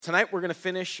Tonight we're going to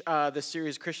finish this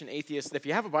series, Christian Atheist. If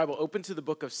you have a Bible, open to the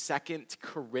book of 2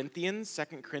 Corinthians,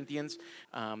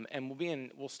 and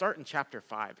we'll start in chapter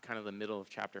 5, kind of the middle of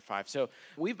chapter 5. So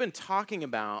we've been talking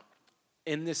about,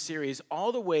 in this series,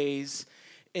 all the ways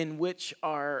in which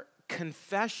our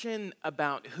confession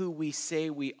about who we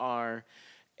say we are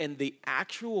and the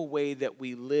actual way that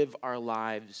we live our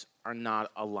lives are not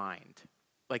aligned.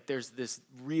 Like there's this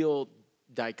real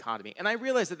dichotomy. And I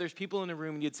realize that there's people in the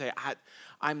room and you'd say,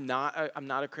 I'm not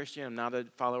a Christian, I'm not a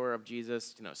follower of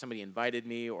Jesus. You know, somebody invited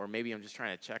me, or maybe I'm just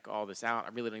trying to check all this out. I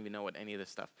really don't even know what any of this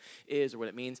stuff is or what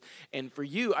it means. And for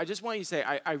you, I just want you to say,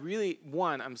 I really,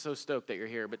 one, I'm so stoked that you're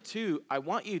here, but two, I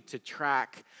want you to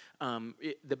track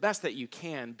the best that you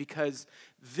can, because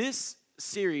this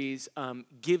series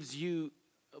gives you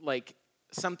like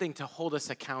something to hold us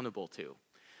accountable to.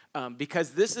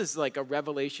 Because this is like a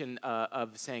revelation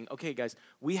of saying, okay, guys,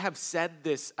 we have said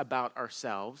this about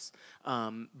ourselves,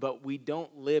 but we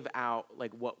don't live out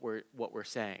like what we're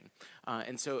saying.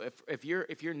 And so if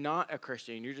you're not a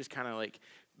Christian, you're just kind of like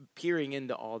peering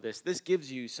into all this. This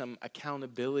gives you some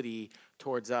accountability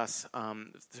towards us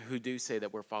who do say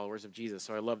that we're followers of Jesus.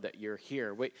 So I love that you're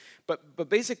here. But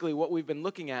basically, what we've been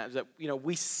looking at is that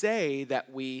we say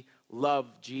that we love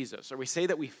Jesus, or we say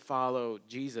that we follow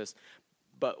Jesus,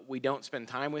 but we don't spend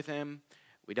time with him.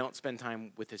 We don't spend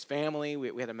time with his family.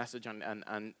 We had a message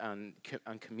on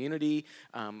community.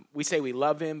 We say we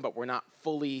love him, but we're not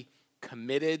fully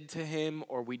committed to him,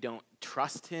 or we don't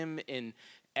trust him in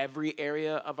every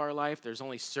area of our life. There's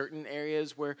only certain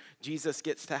areas where Jesus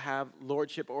gets to have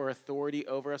lordship or authority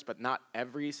over us, but not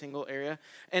every single area.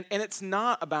 And it's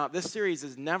not about, this series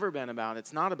has never been about,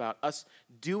 it's not about us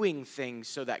doing things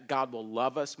so that God will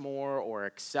love us more or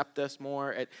accept us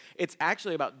more. It's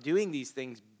actually about doing these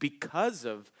things because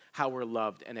of how we're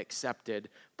loved and accepted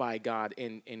by God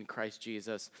in Christ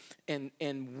Jesus. And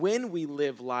when we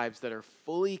live lives that are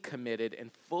fully committed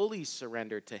and fully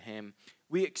surrendered to him,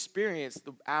 we experience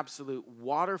the absolute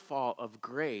waterfall of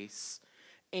grace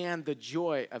and the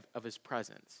joy of his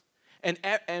presence.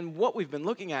 And what we've been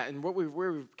looking at, and where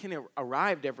we've kind of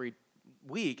arrived every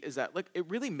week, is that, look, it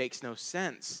really makes no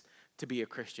sense to be a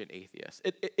Christian atheist.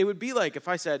 It would be like if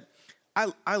I said,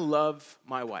 I love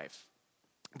my wife,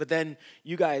 but then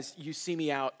you see me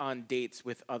out on dates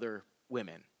with other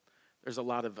women. There's a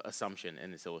lot of assumption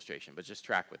in this illustration, but just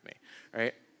track with me,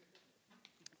 right?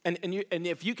 And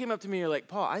if you came up to me and you're like,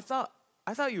 Paul, I thought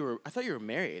you were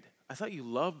married. I thought you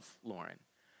loved Lauren.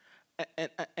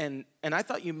 And I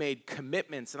thought you made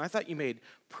commitments, and I thought you made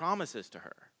promises to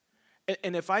her.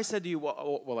 And if I said to you,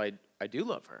 well, I do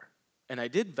love her, and I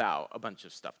did vow a bunch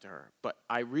of stuff to her, but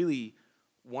I really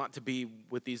want to be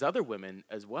with these other women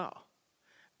as well.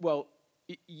 Well,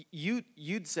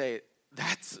 you'd say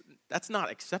that's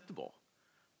not acceptable.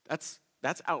 That's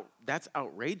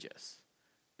outrageous.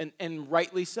 And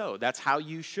rightly so. That's how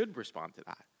you should respond to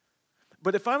that.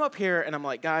 But if I'm up here and I'm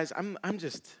like, guys, I'm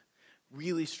just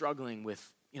really struggling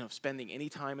with spending any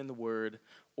time in the Word,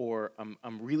 or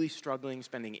I'm really struggling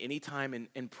spending any time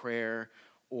in prayer,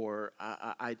 or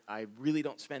I really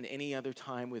don't spend any other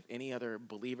time with any other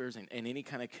believers in any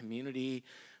kind of community.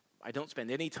 I don't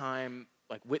spend any time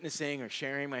like witnessing or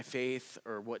sharing my faith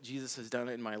or what Jesus has done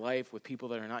in my life with people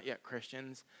that are not yet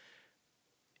Christians.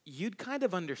 You'd kind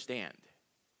of understand.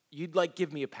 You'd like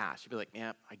give me a pass. You'd be like,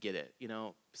 yeah, I get it.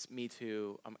 Me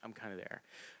too. I'm kind of there.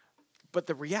 But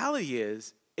the reality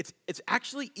is, it's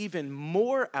actually even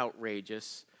more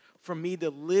outrageous for me to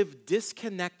live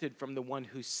disconnected from the one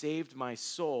who saved my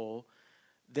soul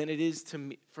than it is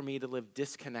for me to live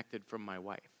disconnected from my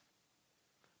wife.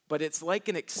 But it's like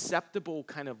an acceptable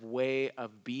kind of way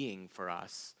of being for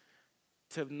us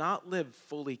to not live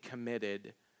fully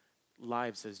committed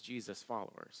lives as Jesus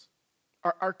followers.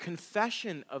 Our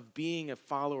confession of being a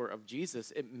follower of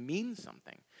Jesus, it means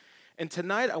something. And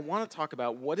tonight I want to talk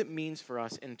about what it means for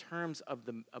us in terms of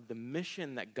the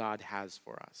mission that God has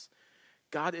for us.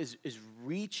 God is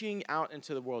reaching out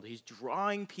into the world. He's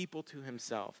drawing people to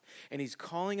himself, and he's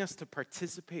calling us to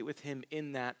participate with him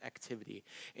in that activity.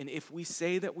 And if we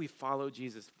say that we follow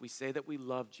Jesus, if we say that we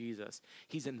love Jesus,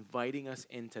 he's inviting us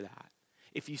into that.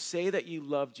 If you say that you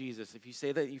love Jesus, if you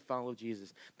say that you follow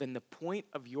Jesus, then the point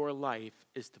of your life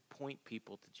is to point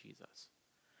people to Jesus.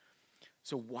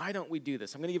 So why don't we do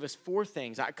this? I'm going to give us 4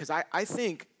 things, because I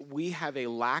think we have a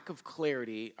lack of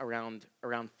clarity around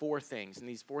 4 things, and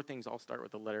these 4 things all start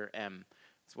with the letter M.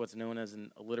 It's what's known as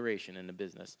an alliteration in the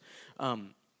business.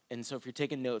 And so if you're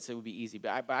taking notes, it would be easy.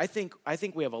 But I think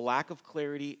we have a lack of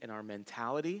clarity in our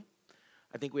mentality.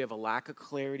 I think we have a lack of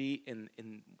clarity in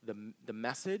the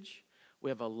message. We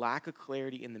have a lack of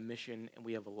clarity in the mission, and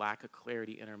we have a lack of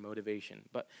clarity in our motivation.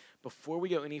 But before we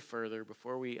go any further,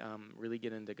 before we really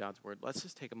get into God's word, let's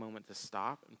just take a moment to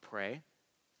stop and pray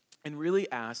and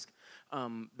really ask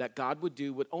that God would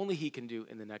do what only he can do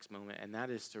in the next moment, and that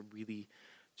is to really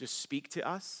just speak to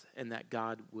us, and that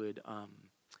God would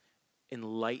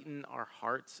enlighten our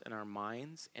hearts and our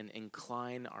minds and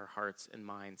incline our hearts and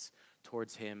minds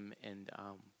towards him and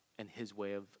his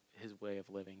way of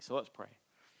living. So let's pray.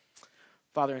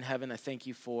 Father in heaven, I thank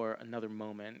you for another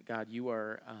moment. God, you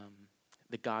are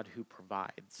the God who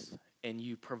provides, and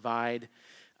you provide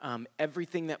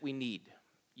everything that we need.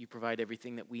 You provide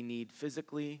everything that we need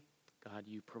physically. God,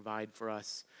 you provide for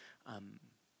us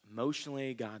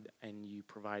emotionally, God, and you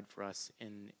provide for us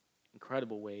in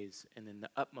incredible ways and in the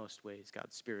utmost ways, God,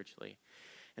 spiritually.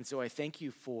 And so I thank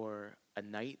you for a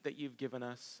night that you've given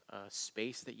us, a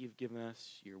space that you've given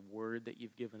us, your word that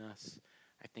you've given us.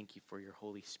 I thank you for your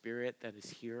Holy Spirit that is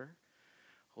here.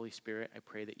 Holy Spirit, I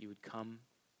pray that you would come.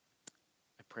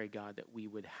 I pray, God, that we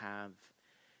would have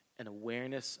an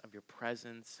awareness of your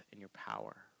presence and your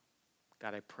power.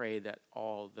 God, I pray that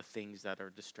all the things that are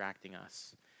distracting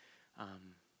us,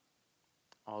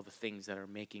 all the things that are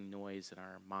making noise in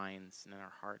our minds and in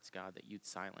our hearts, God, that you'd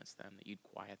silence them, that you'd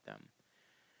quiet them.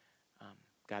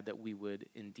 God, that we would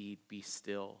indeed be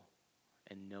still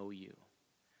and know you.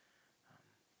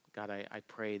 God, I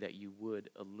pray that you would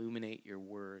illuminate your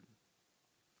word.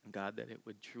 God, that it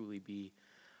would truly be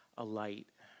a light,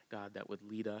 God, that would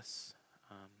lead us.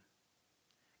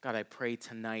 God, I pray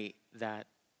tonight that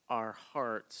our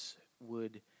hearts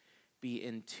would be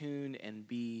in tune and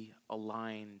be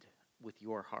aligned with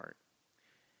your heart.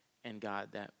 And God,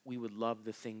 that we would love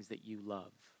the things that you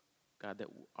love. God, that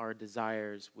our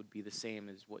desires would be the same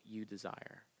as what you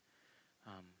desire.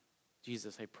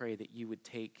 Jesus, I pray that you would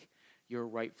take your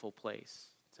rightful place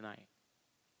tonight.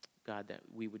 God, that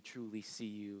we would truly see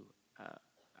you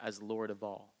as Lord of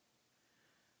all.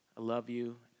 I love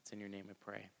you. It's in your name I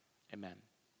pray. Amen.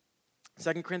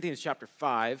 2 Corinthians chapter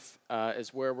 5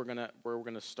 is where we're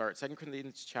gonna start. 2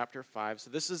 Corinthians chapter 5. So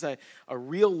this is a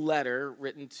real letter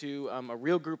written to a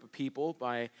real group of people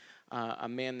by a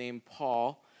man named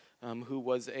Paul, who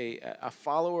was a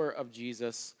follower of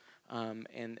Jesus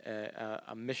and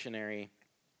a missionary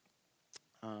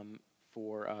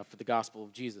for the gospel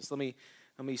of Jesus. Let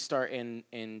me start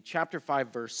in chapter 5,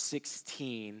 verse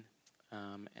 16,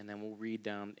 and then we'll read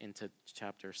down into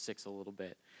chapter 6 a little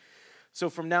bit. So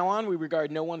from now on, we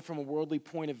regard no one from a worldly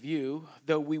point of view.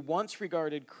 Though we once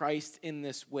regarded Christ in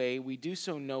this way, we do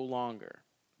so no longer.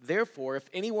 Therefore, if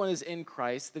anyone is in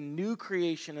Christ, the new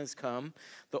creation has come,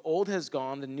 the old has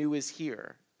gone, the new is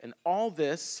here. And all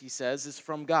this, he says, is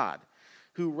from God,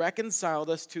 who reconciled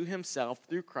us to himself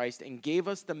through Christ and gave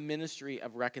us the ministry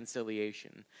of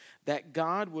reconciliation, that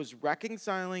God was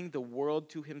reconciling the world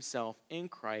to himself in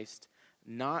Christ,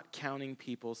 not counting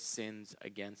people's sins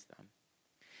against them.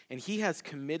 And he has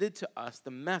committed to us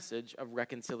the message of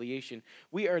reconciliation.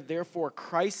 We are therefore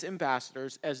Christ's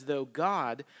ambassadors, as though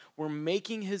God were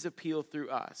making his appeal through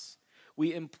us.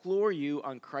 We implore you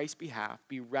on Christ's behalf,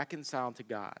 be reconciled to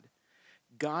God.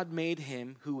 God made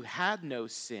him who had no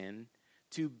sin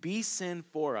to be sin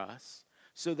for us,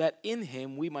 so that in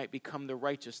him we might become the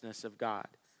righteousness of God.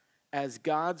 As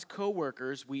God's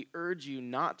co-workers, we urge you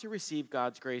not to receive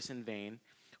God's grace in vain,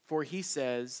 for he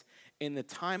says, in the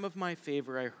time of my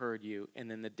favor I heard you,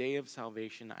 and in the day of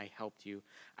salvation I helped you.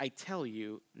 I tell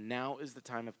you, now is the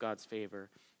time of God's favor.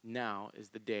 Now is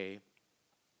the day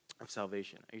of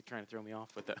salvation. Are you trying to throw me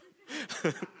off with that?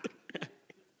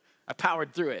 I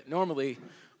powered through it. Normally,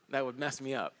 that would mess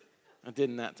me up. I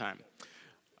didn't that time.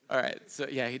 All right, so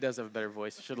yeah, he does have a better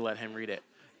voice. Should have let him read it.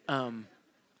 At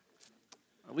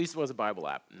least it was a Bible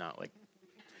app, not like...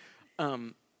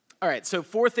 All right, so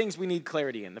 4 things we need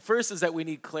clarity in. The first is that we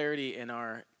need clarity in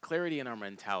our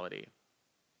mentality.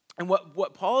 And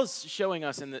what Paul is showing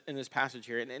us in this passage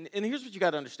here, and here's what you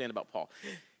got to understand about Paul.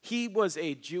 He was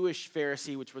a Jewish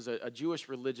Pharisee, which was a Jewish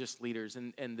religious leaders,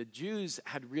 and the Jews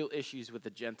had real issues with the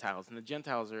Gentiles, and the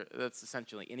Gentiles that's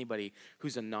essentially anybody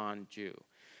who's a non-Jew.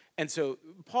 And so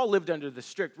Paul lived under the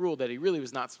strict rule that he really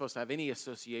was not supposed to have any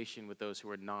association with those who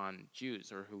were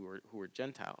non-Jews or who were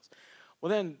Gentiles. Well,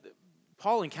 then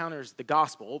Paul encounters the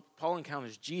gospel, Paul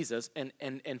encounters Jesus, and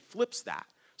flips that.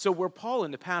 So where Paul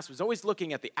in the past was always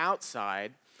looking at the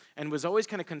outside and was always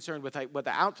kind of concerned with what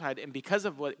the outside, and because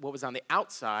of what was on the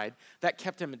outside, that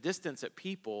kept him a distance at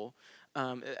people,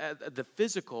 the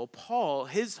physical, Paul,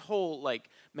 his whole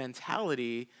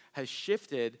mentality has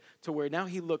shifted to where now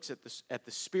he looks at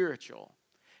the spiritual.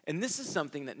 And this is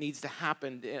something that needs to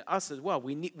happen to us as well.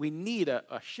 We need a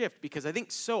shift, because I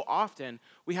think so often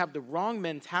we have the wrong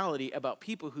mentality about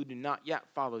people who do not yet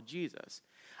follow Jesus.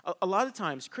 A lot of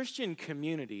times, Christian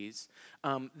communities,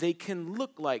 they can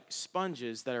look like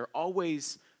sponges that are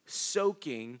always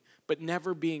soaking but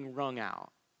never being wrung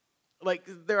out. Like,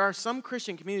 there are some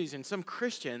Christian communities and some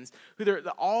Christians who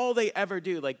all they ever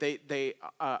do, like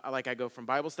like I go from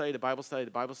Bible study to Bible study to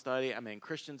Bible study. I'm in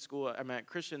Christian school. I'm at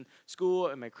Christian school.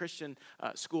 I'm a Christian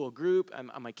school group.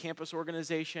 I'm on my campus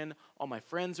organization. All my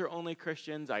friends are only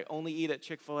Christians. I only eat at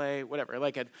Chick-fil-A. Whatever.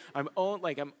 I'm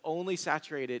only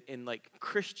saturated in like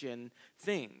Christian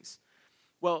things.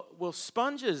 Well,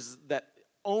 sponges that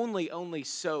only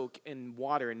soak in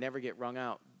water and never get wrung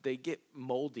out, they get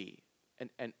moldy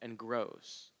and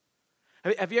gross.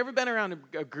 Have you ever been around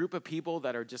a group of people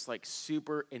that are just like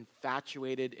super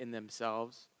infatuated in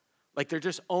themselves? Like, they're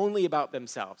just only about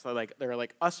themselves. They're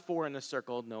like us four in a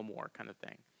circle, no more kind of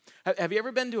thing. Have you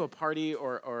ever been to a party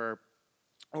or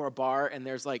a bar and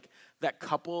there's like that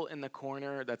couple in the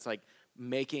corner that's like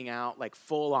making out, like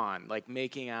full on, like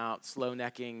making out, slow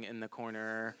necking in the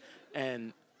corner,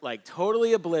 and like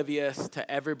totally oblivious to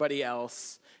everybody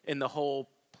else in the whole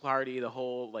party, the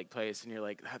whole like place, and you're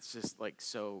like, that's just like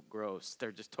so gross.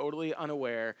 They're just totally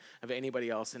unaware of anybody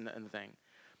else in the thing.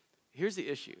 Here's the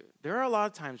issue. There are a lot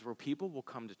of times where people will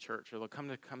come to church or they'll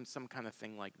come some kind of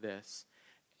thing like this,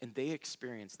 and they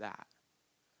experience that.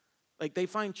 Like, they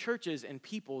find churches and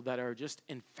people that are just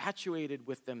infatuated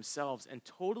with themselves and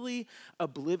totally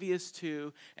oblivious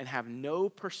to and have no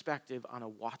perspective on a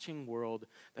watching world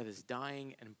that is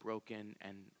dying and broken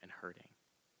and hurting.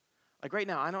 Like right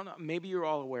now, I don't know, maybe you're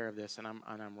all aware of this and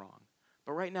I'm wrong.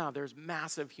 But right now, there's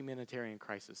massive humanitarian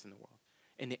crisis in the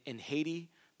world. In Haiti,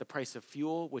 the price of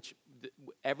fuel, which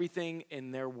everything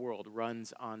in their world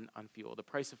runs on fuel. The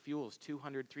price of fuel is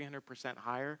 200, 300%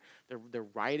 higher. They're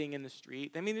rioting in the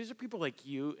street. I mean, these are people like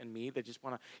you and me that just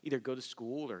want to either go to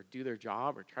school or do their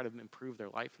job or try to improve their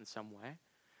life in some way.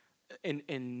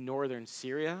 In northern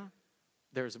Syria,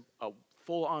 there's a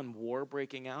full-on war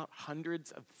breaking out.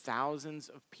 Hundreds of thousands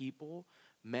of people,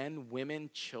 men, women,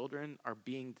 children, are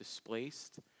being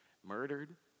displaced,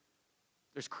 murdered.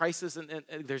 There's crisis, and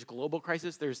there's global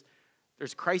crisis. There's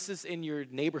crisis in your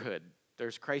neighborhood.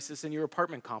 There's crisis in your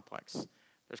apartment complex.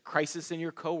 There's crisis in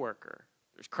your coworker.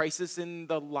 There's crisis in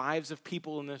the lives of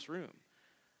people in this room.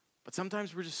 But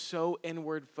sometimes we're just so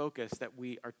inward focused that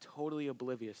we are totally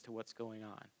oblivious to what's going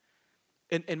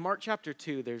on. In Mark chapter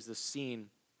 2, there's this scene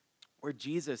where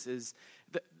Jesus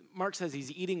Mark says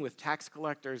he's eating with tax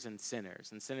collectors and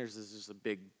sinners. And sinners is just a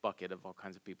big bucket of all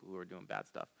kinds of people who are doing bad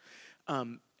stuff.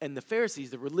 And the Pharisees,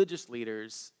 the religious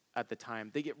leaders at the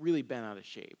time, they get really bent out of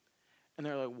shape. And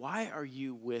they're like, why are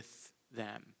you with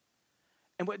them?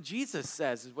 And what Jesus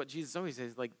says is what Jesus always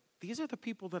says, like, these are the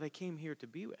people that I came here to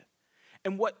be with.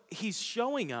 And what he's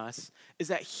showing us is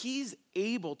that he's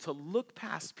able to look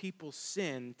past people's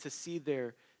sin to see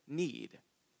their need.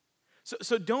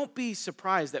 So don't be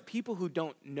surprised that people who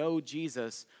don't know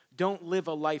Jesus don't live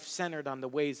a life centered on the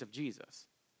ways of Jesus.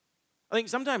 I think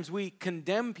sometimes we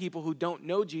condemn people who don't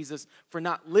know Jesus for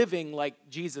not living like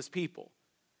Jesus people.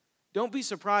 Don't be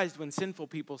surprised when sinful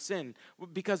people sin,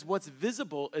 because what's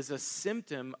visible is a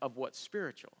symptom of what's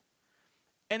spiritual.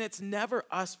 And it's never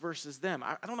us versus them.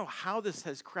 I don't know how this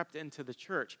has crept into the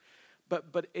church, but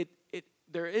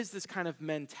there is this kind of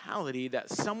mentality that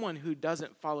someone who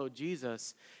doesn't follow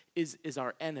Jesus is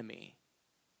our enemy.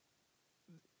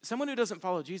 Someone who doesn't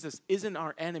follow Jesus isn't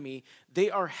our enemy.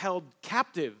 They are held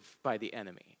captive by the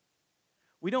enemy.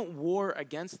 We don't war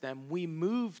against them. We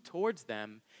move towards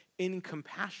them in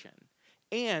compassion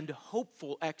and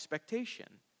hopeful expectation.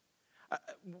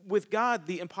 With God,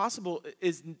 the impossible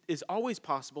is always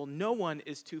possible. No one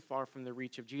is too far from the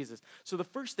reach of Jesus. So the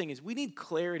first thing is we need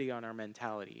clarity on our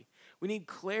mentality. We need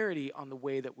clarity on the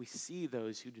way that we see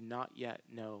those who do not yet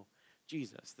know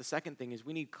Jesus. The second thing is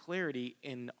we need clarity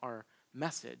in our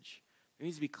message. There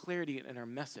needs to be clarity in our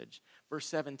message. Verse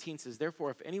 17 says, therefore,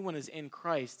 if anyone is in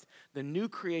Christ, the new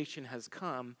creation has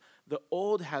come, the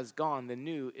old has gone, the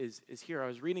new is here. I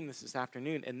was reading this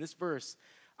afternoon, and this verse,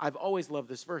 I've always loved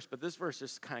this verse, but this verse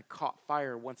just kind of caught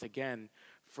fire once again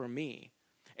for me.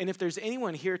 And if there's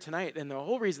anyone here tonight, and the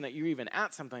whole reason that you're even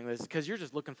at something like this is because you're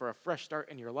just looking for a fresh start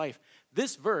in your life,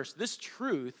 this verse, this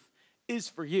truth is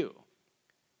for you.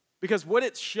 Because what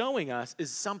it's showing us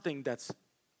is something that's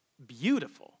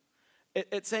beautiful.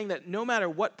 It's saying that no matter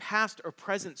what past or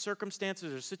present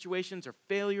circumstances or situations or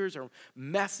failures or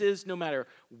messes, no matter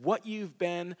what you've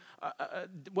been,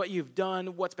 what you've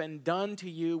done, what's been done to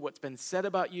you, what's been said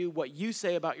about you, what you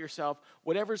say about yourself,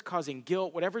 whatever's causing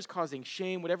guilt, whatever's causing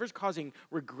shame, whatever's causing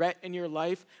regret in your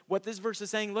life, what this verse is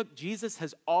saying, look, Jesus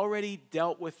has already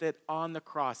dealt with it on the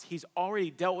cross. He's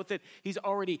already dealt with it. He's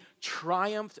already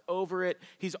triumphed over it.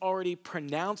 He's already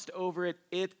pronounced over it.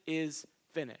 It is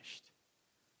finished.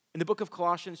 In the book of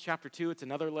Colossians chapter 2, it's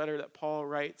another letter that Paul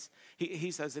writes.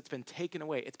 He says it's been taken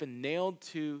away. It's been nailed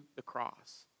to the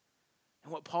cross.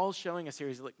 And what Paul's showing us here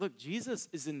is like, look, Jesus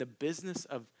is in the business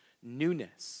of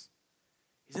newness.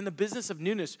 He's in the business of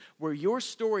newness where your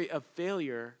story of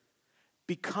failure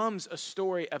becomes a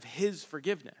story of his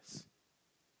forgiveness.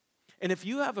 And if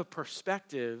you have a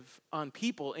perspective on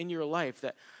people in your life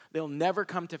that they'll never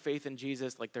come to faith in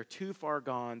Jesus, like they're too far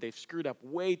gone, they've screwed up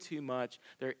way too much,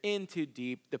 they're in too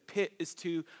deep, the pit is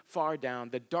too far down,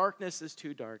 the darkness is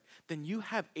too dark, then you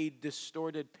have a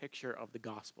distorted picture of the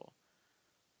gospel.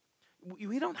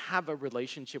 We don't have a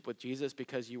relationship with Jesus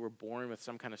because you were born with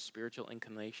some kind of spiritual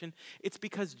inclination. It's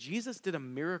because Jesus did a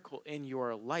miracle in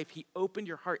your life. He opened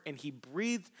your heart and he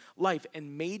breathed life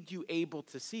and made you able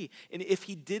to see. And if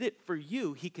he did it for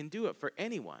you, he can do it for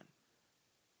anyone.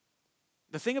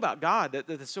 The thing about God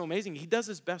that's so amazing, he does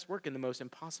his best work in the most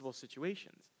impossible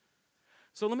situations.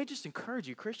 So let me just encourage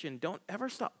you, Christian, don't ever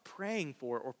stop praying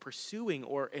for or pursuing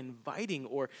or inviting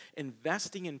or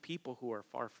investing in people who are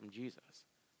far from Jesus.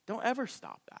 Don't ever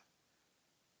stop that.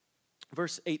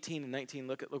 Verse 18 and 19,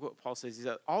 look what Paul says. He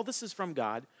said, all this is from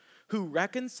God, who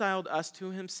reconciled us to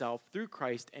himself through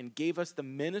Christ and gave us the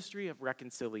ministry of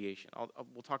reconciliation.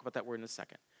 We'll talk about that word in a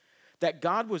second. That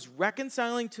God was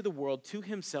reconciling to the world to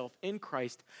himself in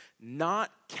Christ,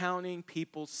 not counting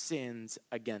people's sins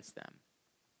against them.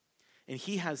 And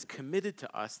he has committed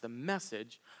to us the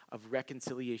message of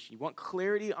reconciliation. You want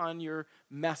clarity on your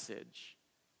message?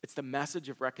 It's the message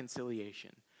of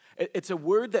reconciliation. It's a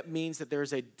word that means that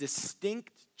there's a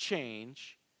distinct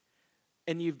change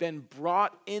and you've been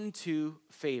brought into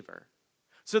favor.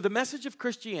 So the message of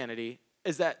Christianity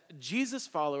is that Jesus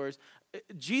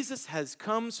has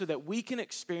come so that we can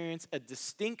experience a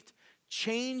distinct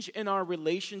change in our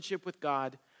relationship with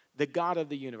God, the God of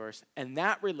the universe, and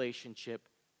that relationship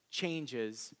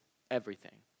changes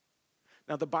everything.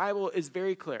 Now the Bible is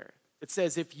very clear. It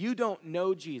says if you don't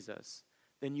know Jesus,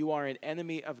 then you are an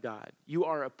enemy of God. You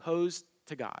are opposed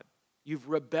to God. You've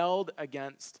rebelled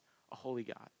against a holy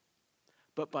God.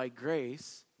 But by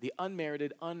grace, the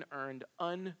unmerited, unearned,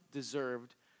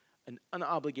 undeserved, and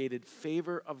unobligated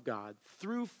favor of God,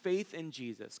 through faith in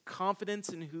Jesus, confidence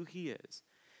in who he is,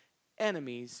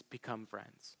 enemies become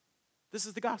friends. This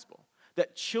is the gospel.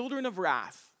 That children of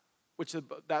wrath,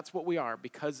 that's what we are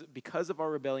because of our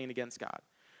rebellion against God,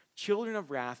 children of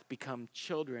wrath become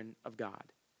children of God.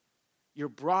 You're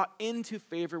brought into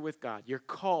favor with God. You're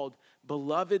called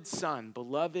beloved son,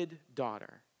 beloved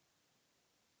daughter.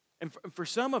 And for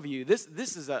some of you, this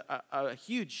is a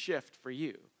huge shift for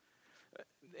you.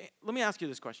 Let me ask you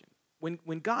this question.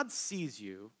 When God sees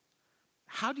you,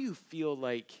 how do you feel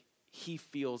like he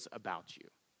feels about you?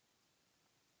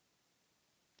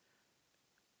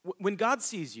 When God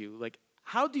sees you, like,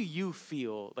 how do you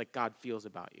feel like God feels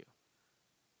about you?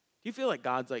 Do you feel like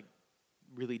God's like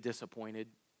really disappointed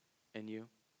in you?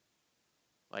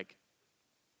 Like,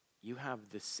 you have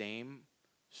the same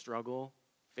struggle,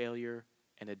 failure,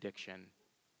 and addiction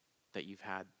that you've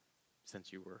had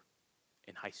since you were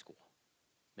in high school,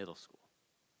 middle school.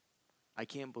 I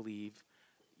can't believe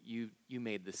you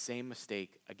made the same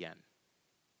mistake again.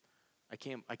 I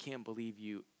can't believe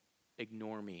you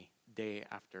ignore me day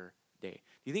after day.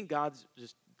 Do you think God's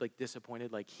just like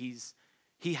disappointed, like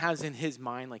he has in his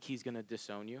mind like he's going to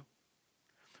disown you?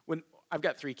 When I've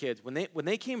got 3 kids, when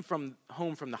they came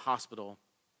home from the hospital,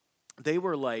 they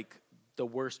were like the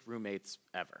worst roommates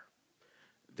ever.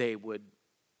 They would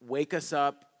wake us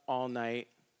up all night.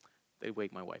 They'd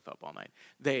wake my wife up all night.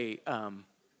 They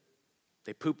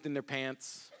pooped in their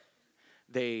pants.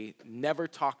 They never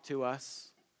talked to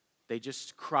us. They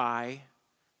just cry.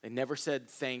 They never said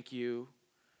thank you.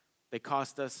 They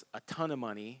cost us a ton of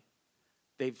money.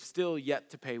 They've still yet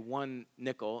to pay 1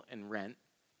 nickel in rent.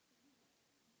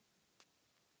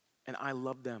 And I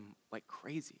love them like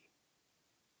crazy.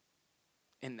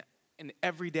 And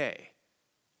every day,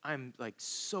 I'm like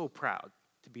so proud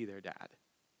to be their dad.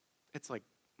 It's like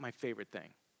my favorite thing.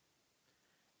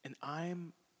 And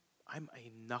I'm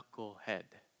a knucklehead.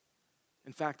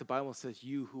 In fact, the Bible says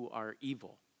you who are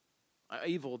evil.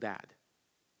 Evil dad.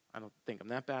 I don't think I'm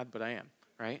that bad, but I am,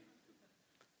 right?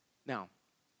 Now,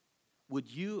 would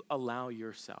you allow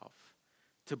yourself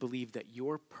to believe that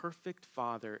your perfect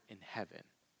Father in heaven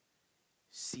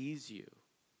sees you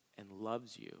and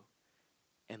loves you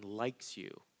and likes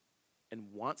you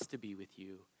and wants to be with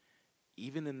you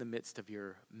even in the midst of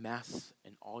your mess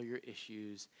and all your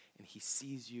issues, and he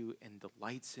sees you and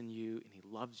delights in you and he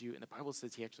loves you. And the Bible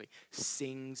says he actually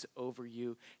sings over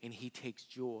you and he takes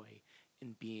joy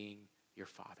in being your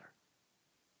Father.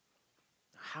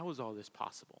 How is all this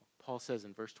possible? Paul says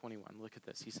in verse 21, look at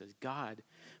this. He says, God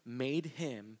made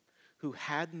him who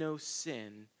had no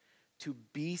sin to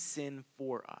be sin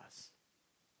for us.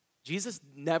 Jesus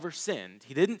never sinned.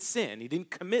 He didn't sin. He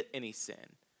didn't commit any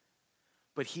sin.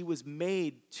 But he was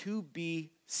made to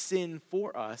be sin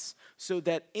for us so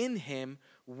that in him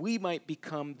we might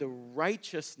become the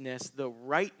righteousness, the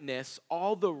rightness,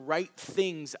 all the right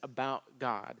things about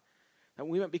God. That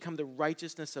we might become the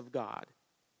righteousness of God.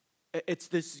 It's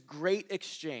this great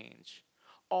exchange.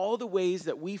 All the ways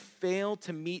that we fail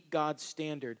to meet God's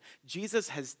standard, Jesus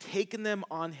has taken them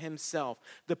on himself.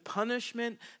 The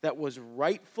punishment that was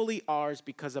rightfully ours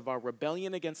because of our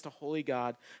rebellion against a holy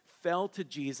God fell to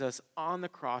Jesus on the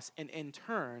cross, and in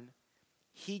turn,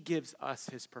 he gives us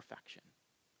his perfection.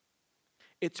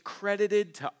 It's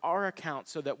credited to our account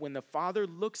so that when the Father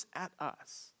looks at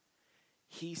us,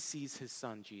 he sees his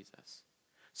Son, Jesus.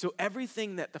 So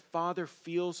everything that the Father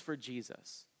feels for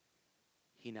Jesus,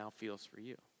 he now feels for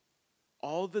you.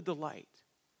 All the delight,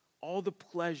 all the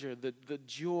pleasure, the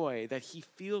joy that he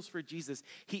feels for Jesus,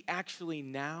 he actually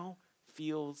now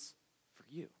feels for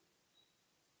you.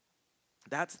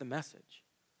 That's the message.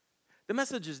 The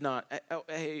message is not,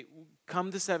 hey,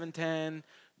 come to 710,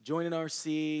 join an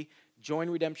RC, join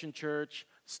Redemption Church,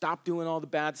 stop doing all the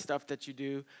bad stuff that you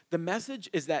do. The message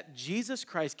is that Jesus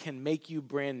Christ can make you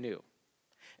brand new.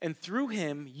 And through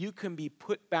him, you can be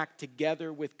put back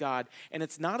together with God. And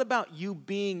it's not about you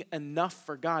being enough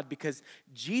for God because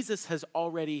Jesus has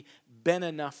already been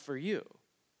enough for you.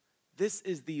 This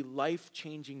is the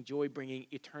life-changing, joy-bringing,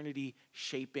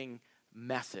 eternity-shaping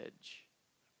message.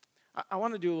 I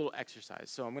want to do a little exercise.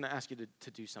 So I'm going to ask you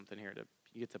to do something here.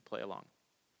 You get to play along.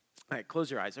 All right, close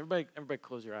your eyes. Everybody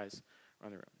close your eyes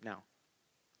around the room. Now,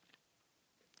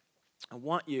 I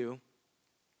want you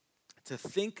to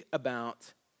think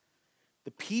about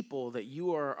the people that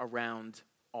you are around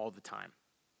all the time.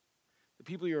 The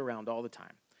people you're around all the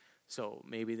time. So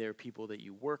maybe they're people that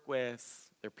you work with,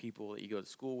 they're people that you go to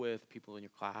school with, people in your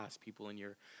class, people in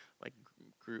your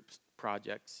groups,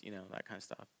 projects, that kind of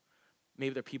stuff.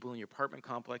 Maybe they're people in your apartment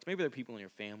complex, maybe they're people in your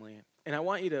family. And I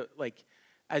want you to,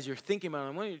 as you're thinking about it,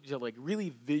 I want you to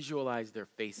really visualize their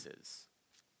faces.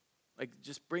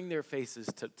 Just bring their faces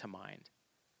to mind.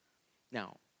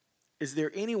 Now, is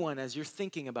there anyone, as you're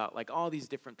thinking about all these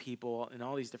different people in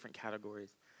all these different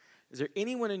categories, is there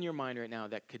anyone in your mind right now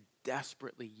that could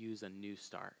desperately use a new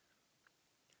start?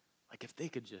 If they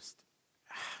could just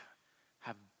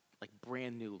have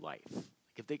brand new life,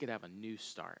 if they could have a new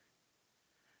start.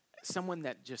 Someone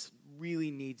that just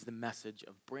really needs the message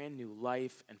of brand new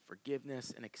life and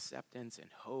forgiveness and acceptance and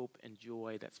hope and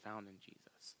joy that's found in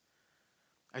Jesus.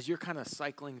 As you're kind of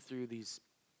cycling through these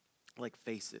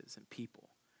faces and people,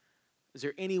 is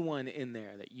there anyone in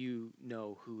there that you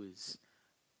know who is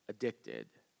addicted,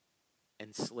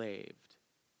 enslaved?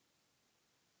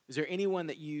 Is there anyone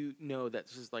that you know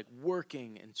that's just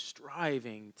working and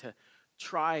striving to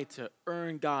try to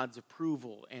earn God's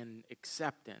approval and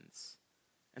acceptance?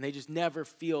 And they just never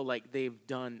feel like they've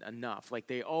done enough.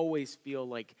 They always feel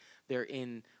like they're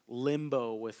in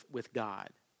limbo with God.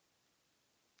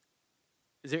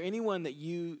 Is there anyone that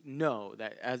you know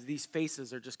that as these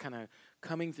faces are just kind of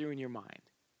coming through in your mind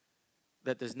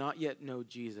that does not yet know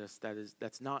Jesus,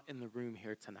 that's not in the room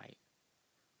here tonight?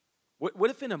 What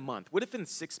if in a month, what if in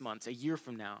 6 months, a year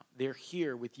from now, they're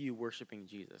here with you worshiping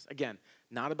Jesus? Again,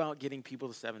 not about getting people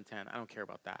to 710. I don't care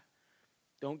about that.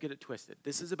 Don't get it twisted.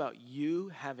 This is about you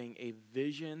having a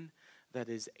vision that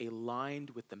is aligned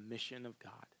with the mission of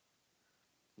God.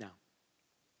 Now,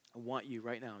 I want you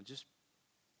right now, just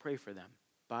pray for them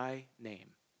by name.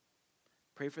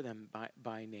 Pray for them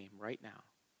by name right now.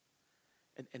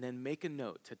 And then make a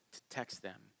note to text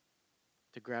them,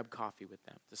 to grab coffee with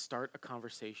them, to start a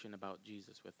conversation about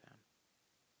Jesus with them.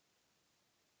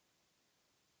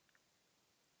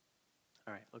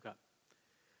 All right, look up.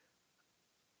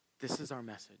 This is our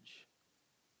message.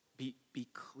 Be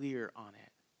clear on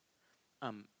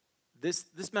it.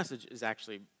 This message is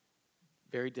actually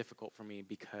very difficult for me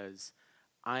because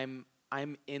I'm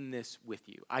in this with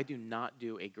you. I do not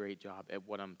do a great job at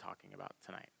what I'm talking about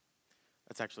tonight.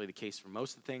 That's actually the case for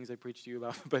most of the things I preach to you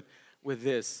about, but with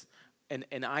this,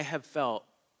 and I have felt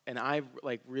And I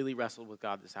like really wrestled with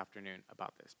God this afternoon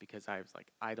about this because I was like,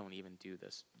 I don't even do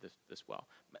this well.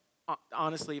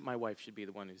 Honestly, my wife should be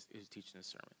the one who's teaching this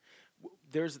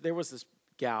sermon. There was this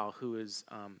gal who is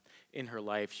in her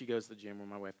life. She goes to the gym where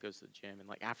my wife goes to the gym, and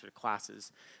like after the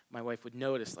classes, my wife would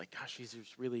notice like, gosh, she's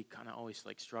just really kind of always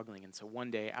like struggling. And so one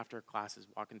day after her classes,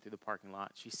 walking through the parking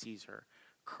lot, she sees her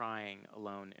crying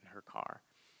alone in her car.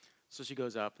 So she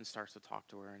goes up and starts to talk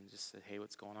to her and just said, hey,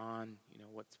 what's going on? You know,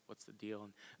 what's the deal?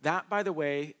 And that, by the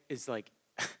way, is like,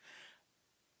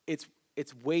 it's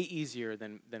way easier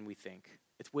than we think.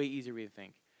 It's way easier than we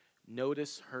think.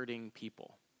 Notice hurting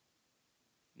people.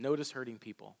 Notice hurting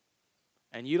people.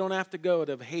 And you don't have to go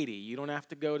to Haiti. You don't have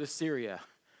to go to Syria.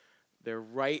 They're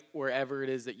right wherever it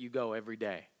is that you go every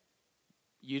day.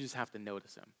 You just have to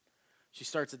notice them. She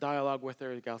starts a dialogue with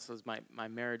her. The gal says, my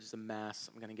marriage is a mess.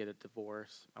 I'm going to get a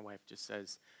divorce. My wife just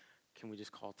says, can we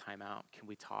just call time out? Can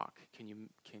we talk?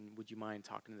 Would you mind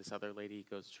talking to this other lady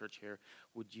who goes to church here?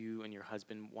 Would you and your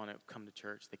husband want to come to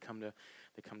church? They come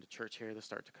to church here. They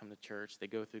start to come to church. They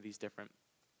go through these different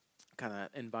kind of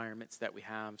environments that we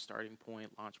have, starting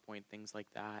point, launch point, things like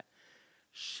that.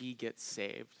 She gets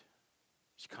saved.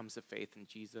 She comes to faith in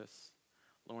Jesus.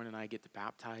 Lauren and I get to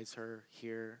baptize her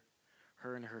here.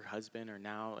 Her and her husband are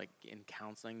now like in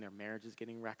counseling. Their marriage is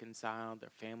getting reconciled. Their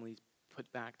families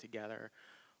put back together.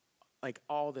 Like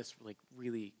all this like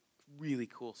really, really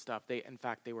cool stuff. In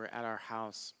fact, they were at our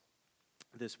house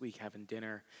this week having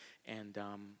dinner, and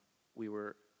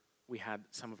we had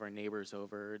some of our neighbors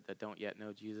over that don't yet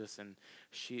know Jesus, and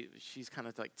she's kind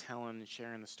of like telling and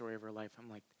sharing the story of her life. I'm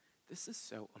like, this is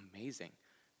so amazing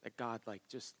that God like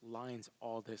just lines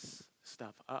all this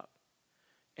stuff up.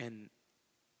 And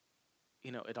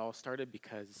you know, it all started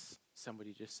because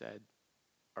somebody just said,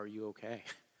 are you okay?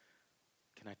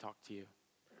 Can I talk to you?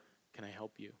 Can I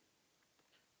help you?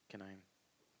 Can I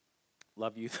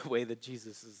love you the way that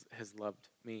Jesus has loved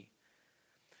me?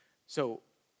 So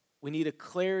we need a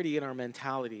clarity in our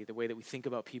mentality, the way that we think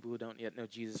about people who don't yet know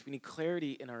Jesus. We need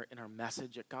clarity in our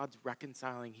message that God's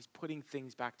reconciling. He's putting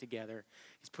things back together.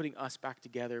 He's putting us back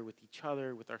together with each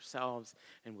other, with ourselves,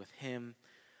 and with him.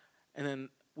 And then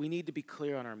we need to be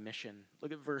clear on our mission.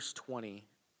 Look at verse 20.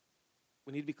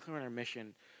 We need to be clear on our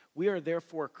mission. We are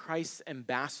therefore Christ's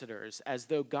ambassadors, as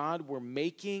though God were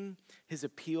making his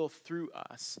appeal through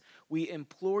us. We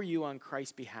implore you on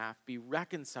Christ's behalf, be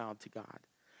reconciled to God.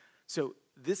 So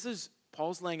this is,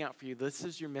 Paul's laying out for you, this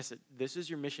is your mission.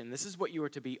 This is what you are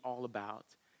to be all about,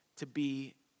 to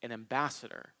be an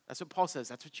ambassador. That's what Paul says.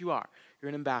 That's what you are. You're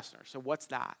an ambassador. So what's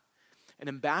that? An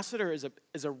ambassador is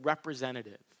a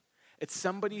representative. It's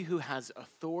somebody who has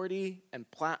authority and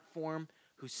platform,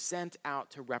 who's sent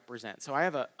out to represent. So I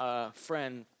have a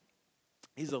friend,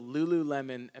 he's a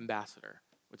Lululemon ambassador,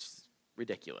 which is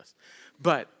ridiculous.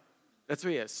 But that's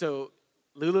what he is. So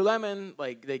Lululemon,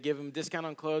 like they give him a discount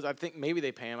on clothes. I think maybe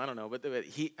they pay him, I don't know. But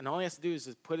and all he has to do is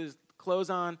just put his clothes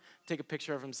on, take a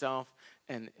picture of himself,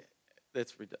 and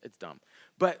it's dumb.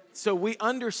 But so we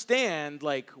understand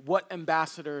like what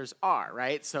ambassadors are,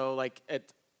 right? So like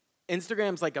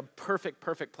Instagram's like a perfect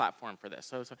platform for this.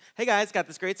 So, hey guys, got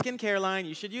this great skincare line.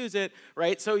 You should use it,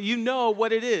 right? So you know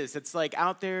what it is. It's like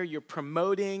out there, you're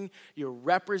promoting, you're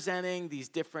representing these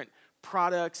different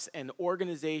products and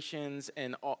organizations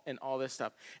and all this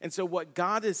stuff. And so what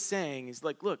God is saying is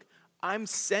like, look, I'm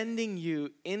sending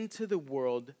you into the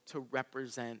world to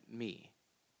represent me.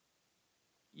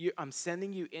 I'm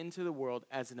sending you into the world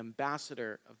as an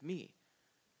ambassador of me.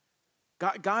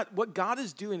 What God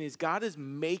is doing is God is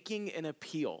making an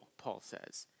appeal, Paul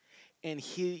says. And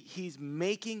he's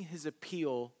making his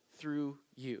appeal through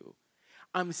you.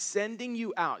 I'm sending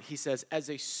you out, he says, as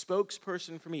a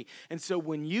spokesperson for me. And so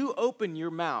when you open your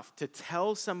mouth to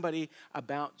tell somebody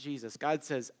about Jesus, God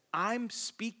says, I'm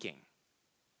speaking.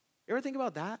 You ever think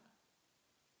about that?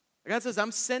 God says,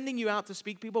 I'm sending you out to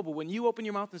speak people, but when you open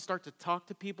your mouth and start to talk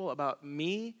to people about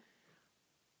me,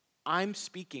 I'm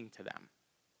speaking to them.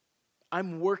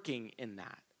 I'm working in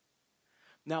that.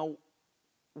 Now,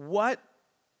 what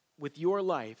with your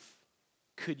life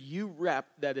could you rep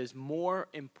that is more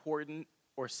important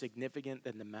or significant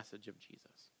than the message of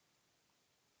Jesus?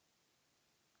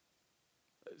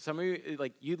 Some of you,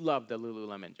 like, you love the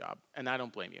Lululemon job, and I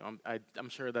don't blame you. I'm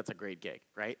sure that's a great gig,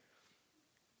 right?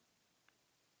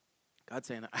 God's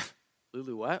saying,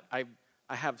 Lulu, what? I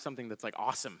have something that's like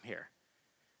awesome here.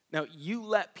 Now, you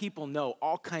let people know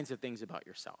all kinds of things about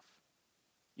yourself.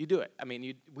 You do it. I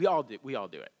mean, we all do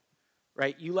it,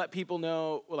 right? You let people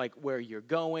know like where you're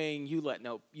going.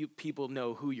 You people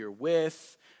know who you're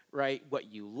with, right?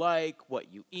 What you like,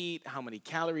 what you eat, how many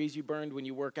calories you burned when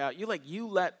you work out. You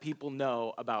let people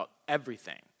know about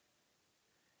everything.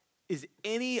 Is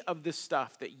any of the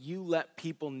stuff that you let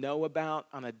people know about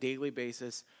on a daily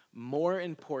basis more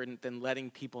important than letting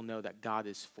people know that God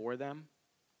is for them?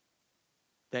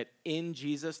 That in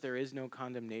Jesus there is no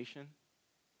condemnation,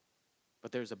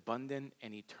 but there's abundant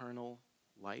and eternal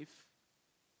life?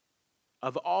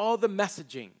 Of all the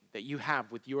messaging that you have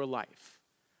with your life,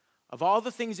 of all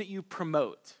the things that you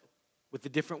promote with the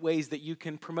different ways that you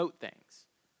can promote things,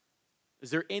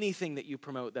 is there anything that you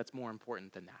promote that's more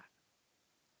important than that?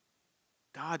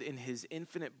 God, in his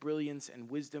infinite brilliance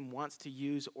and wisdom, wants to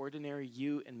use ordinary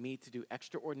you and me to do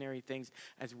extraordinary things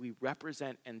as we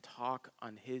represent and talk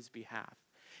on his behalf.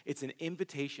 It's an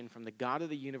invitation from the God of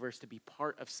the universe to be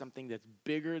part of something that's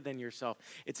bigger than yourself.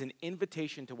 It's an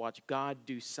invitation to watch God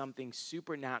do something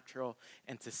supernatural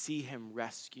and to see him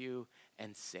rescue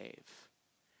and save.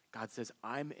 God says,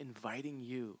 I'm inviting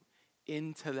you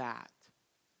into that,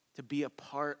 to be a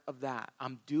part of that.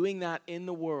 I'm doing that in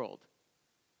the world.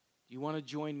 You want to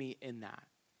join me in that?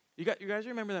 You guys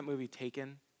remember that movie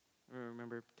Taken?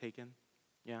 Remember Taken?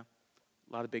 Yeah?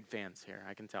 A lot of big fans here,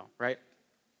 I can tell, right?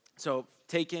 So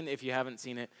Taken, if you haven't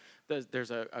seen it, there's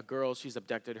a girl, she's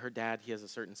abducted. Her dad, he has a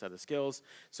certain set of skills.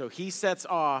 So he sets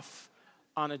off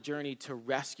on a journey to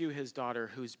rescue his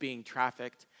daughter who's being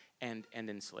trafficked and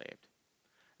enslaved.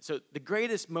 So the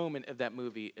greatest moment of that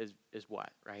movie is what,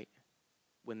 right?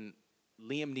 When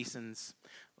Liam Neeson's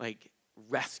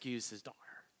rescues his daughter.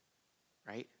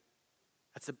 Right?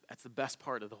 That's the best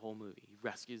part of the whole movie. He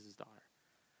rescues his daughter.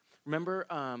 Remember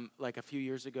a few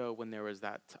years ago when there was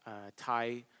that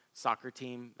Thai soccer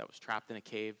team that was trapped in a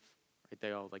cave, right?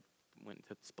 They all went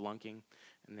to spelunking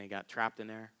and they got trapped in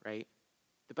there, right?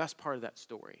 The best part of that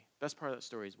story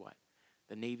is what?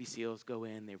 The Navy SEALs go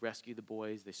in, they rescue the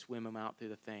boys, they swim them out through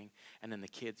the thing, and then the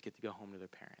kids get to go home to their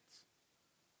parents.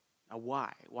 Now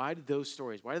why? Why do those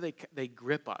stories, why do they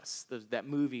grip us, that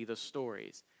movie, those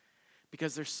stories?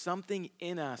 Because there's something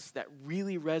in us that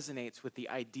really resonates with the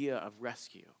idea of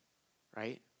rescue,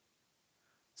 right?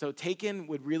 So Taken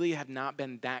would really have not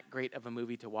been that great of a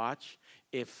movie to watch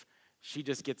if she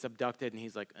just gets abducted and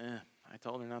he's like, I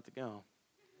told her not to go,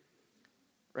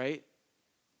 right?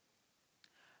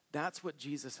 That's what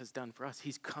Jesus has done for us.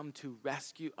 He's come to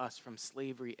rescue us from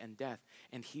slavery and death,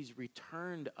 and he's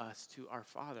returned us to our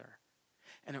Father.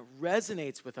 And it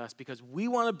resonates with us because we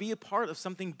want to be a part of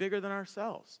something bigger than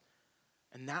ourselves.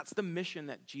 And that's the mission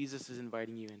that Jesus is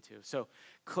inviting you into. So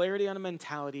clarity on a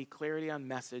mentality, clarity on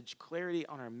message, clarity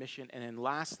on our mission, and then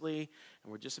lastly,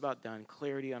 and we're just about done,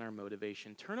 clarity on our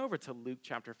motivation. Turn over to Luke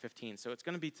chapter 15. So it's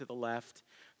going to be to the left,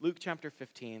 Luke chapter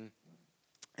 15.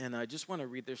 And I just want to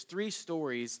read, there's 3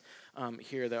 stories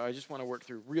here that I just want to work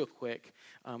through real quick.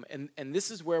 And this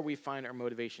is where we find our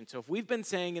motivation. So if we've been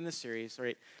saying in this series,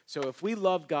 right, so if we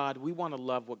love God, we want to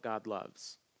love what God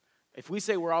loves. If we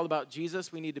say we're all about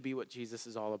Jesus, we need to be what Jesus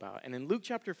is all about. And in Luke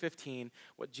chapter 15,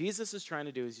 what Jesus is trying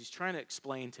to do is he's trying to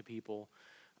explain to people,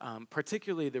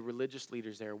 particularly the religious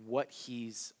leaders there, what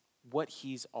he's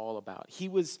all about. He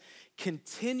was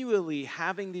continually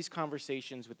having these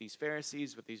conversations with these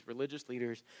Pharisees, with these religious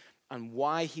leaders, on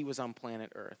why he was on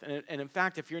planet Earth. And in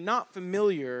fact, if you're not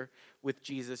familiar with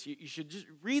Jesus, you should just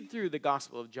read through the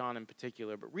Gospel of John in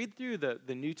particular, but read through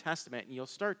the New Testament, and you'll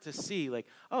start to see,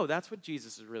 that's what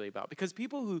Jesus is really about. Because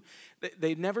people who,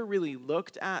 they've never really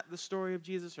looked at the story of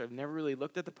Jesus, or have never really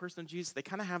looked at the person of Jesus, they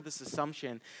kind of have this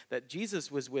assumption that Jesus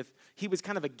he was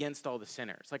kind of against all the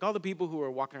sinners. All the people who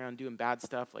were walking around doing bad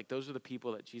stuff, those are the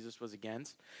people that Jesus was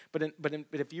against. But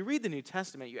if you read the New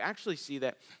Testament, you actually see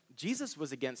that Jesus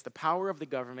was against the power of the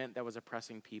government that was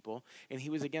oppressing people, and he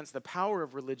was against the power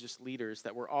of religious leaders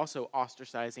that were also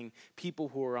ostracizing people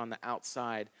who were on the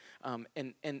outside.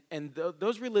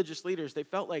 Those religious leaders, they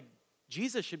felt like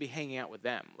Jesus should be hanging out with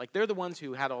them. They're the ones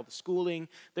who had all the schooling.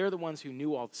 They're the ones who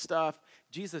knew all the stuff.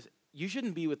 Jesus, you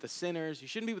shouldn't be with the sinners. You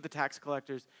shouldn't be with the tax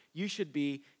collectors. You should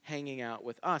be hanging out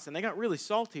with us. And they got really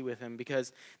salty with him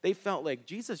because they felt like,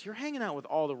 Jesus, you're hanging out with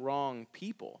all the wrong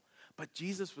people. But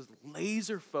Jesus was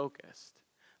laser focused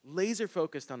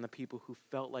on the people who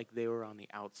felt like they were on the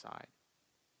outside.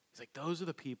 He's like, those are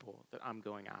the people that I'm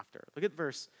going after. Look at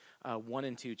verse 1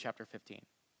 and 2, chapter 15.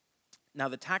 Now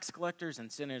the tax collectors and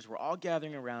sinners were all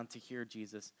gathering around to hear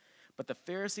Jesus, but the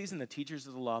Pharisees and the teachers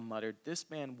of the law muttered, this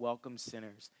man welcomes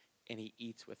sinners and he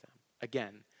eats with them.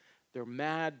 Again, they're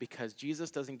mad because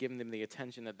Jesus doesn't give them the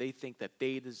attention that they think that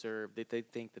they deserve, that they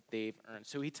think that they've earned.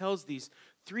 So he tells these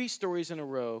 3 stories in a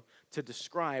row to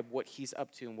describe what he's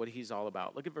up to and what he's all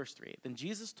about. Look at verse 3. Then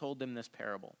Jesus told them this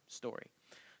parable story.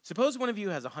 Suppose one of you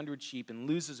has 100 sheep and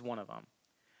loses one of them.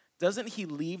 Doesn't he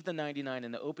leave the 99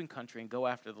 in the open country and go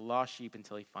after the lost sheep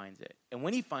until he finds it? And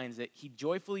when he finds it, he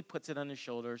joyfully puts it on his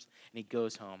shoulders and he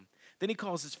goes home. Then he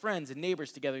calls his friends and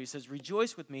neighbors together. He says,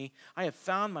 "Rejoice with me, I have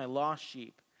found my lost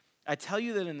sheep. I tell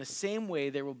you that in the same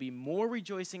way there will be more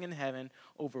rejoicing in heaven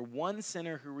over one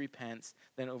sinner who repents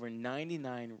than over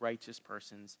 99 righteous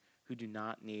persons who do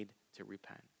not need to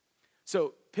repent."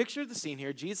 So picture the scene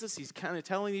here. Jesus, he's kind of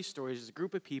telling these stories. There's a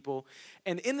group of people.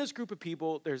 And in this group of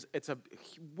people, it's a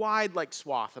wide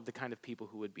swath of the kind of people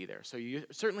who would be there. So you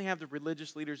certainly have the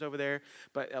religious leaders over there.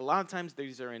 But a lot of times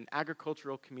these are in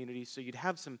agricultural communities. So you'd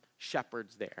have some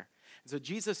shepherds there. And so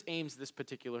Jesus aims this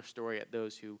particular story at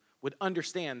those who would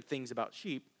understand things about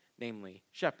sheep, namely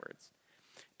shepherds.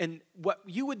 And what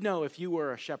you would know if you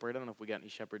were a shepherd, I don't know if we got any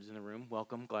shepherds in the room.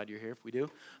 Welcome. Glad you're here if we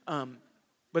do.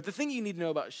 But the thing you need to know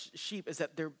about sheep is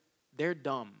that they're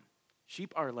dumb.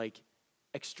 Sheep are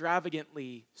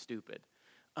extravagantly stupid.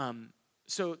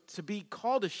 So to be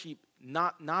called a sheep,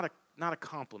 not a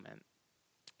compliment.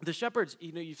 The shepherds,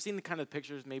 you've seen the kind of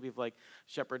pictures maybe of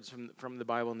shepherds from the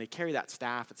Bible, and they carry that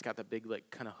staff. It's got that big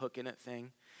kind of hook in it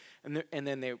thing. And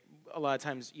then they, a lot of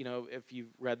times, if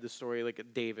you've read the story,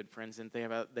 David, for instance, they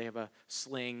have a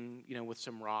sling, with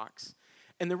some rocks.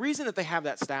 And the reason that they have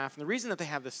that staff, and the reason that they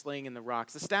have the sling and the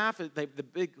rocks, the staff, the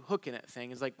big hook in it thing,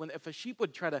 is if a sheep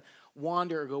would try to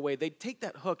wander or go away, they'd take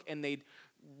that hook and they'd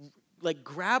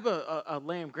grab a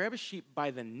lamb, grab a sheep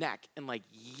by the neck and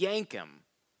yank him,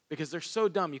 because they're so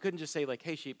dumb. You couldn't just say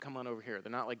 "Hey sheep, come on over here."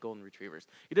 They're not like golden retrievers.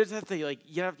 You just have to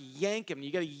you have to yank them.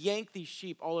 You got to yank these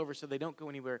sheep all over so they don't go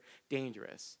anywhere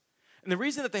dangerous. And the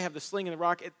reason that they have the sling and the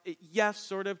rock, yes,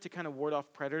 sort of to kind of ward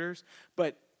off predators,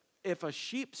 but if a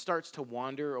sheep starts to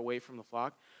wander away from the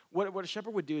flock, what a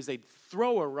shepherd would do is they'd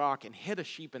throw a rock and hit a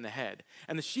sheep in the head,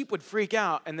 and the sheep would freak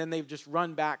out, and then they'd just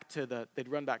run back to the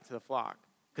flock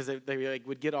because they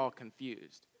would get all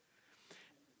confused.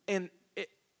 And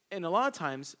a lot of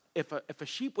times, if a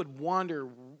sheep would wander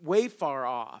way far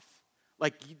off,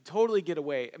 you'd totally get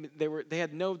away. I mean, they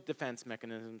had no defense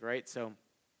mechanisms, right? So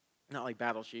not like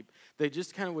battle sheep. They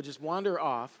just kind of would just wander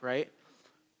off, right?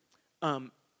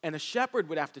 And a shepherd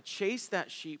would have to chase that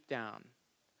sheep down,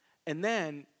 and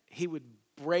then he would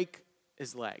break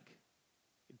his leg.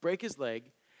 He'd break his leg,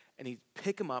 and he'd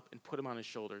pick him up and put him on his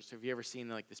shoulders. So have you ever seen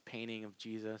this painting of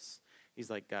Jesus? He's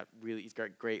got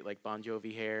great Bon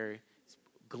Jovi hair,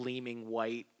 gleaming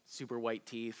white, super white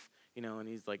teeth, and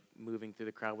he's moving through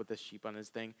the crowd with this sheep on his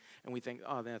thing, and we think,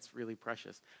 oh, that's really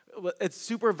precious. It's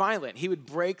super violent. He would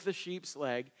break the sheep's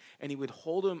leg, and he would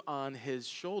hold him on his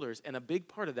shoulders, and a big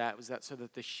part of that was so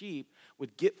that the sheep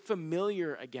would get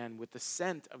familiar again with the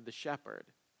scent of the shepherd,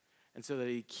 and so that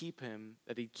he'd keep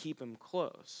him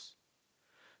close.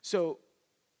 So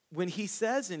when he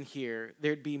says in here,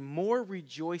 there'd be more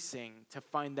rejoicing to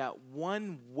find that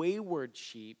one wayward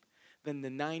sheep than the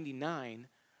 99,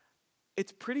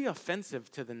 it's pretty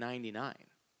offensive to the 99.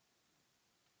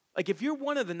 If you're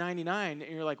one of the 99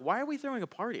 and you're why are we throwing a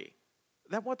party?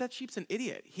 That sheep's an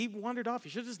idiot. He wandered off.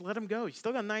 You should just let him go. You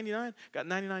still got 99? Got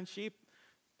 99 sheep?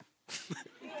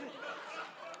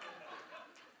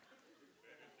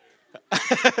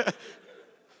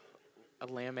 A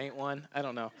lamb ain't one? I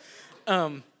don't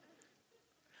know.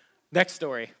 Next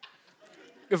story.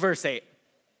 Verse 8.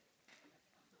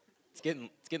 It's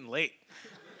getting late.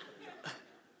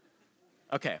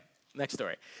 Okay, next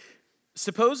story.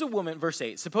 Verse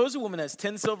 8, suppose a woman has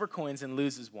 10 silver coins and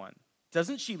loses one.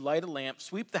 Doesn't she light a lamp,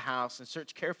 sweep the house, and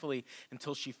search carefully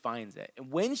until she finds it?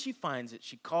 And when she finds it,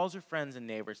 she calls her friends and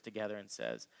neighbors together and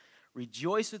says,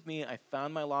 "Rejoice with me, I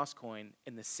found my lost coin.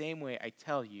 In the same way, I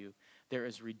tell you, there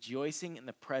is rejoicing in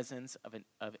the presence of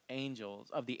the angels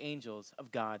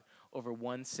of God over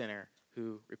one sinner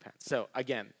who repents." So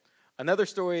again, another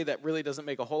story that really doesn't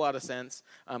make a whole lot of sense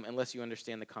unless you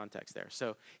understand the context there.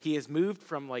 So he has moved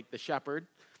from the shepherd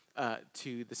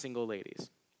to the single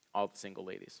ladies, all the single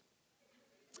ladies.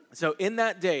 So in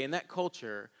that day, in that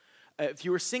culture, if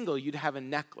you were single, you'd have a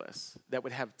necklace that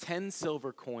would have 10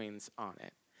 silver coins on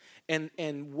it.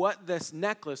 And what this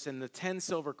necklace and the 10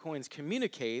 silver coins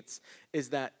communicates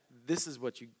is that this is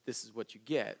what you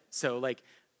get. So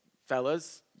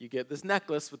fellas, you get this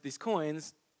necklace with these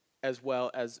coins, as well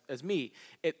as me.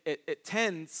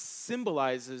 10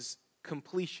 symbolizes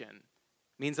completion.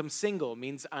 Means I'm single,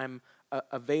 means I'm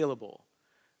available.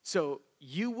 So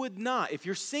you would not, if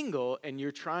you're single and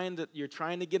you're trying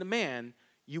to get a man,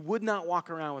 you would not walk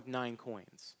around with 9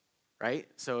 coins, right?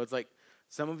 So it's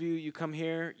some of you come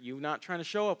here, you're not trying to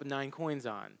show up with 9 coins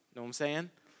on. Know what I'm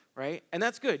saying? Right? And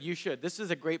that's good. You should. This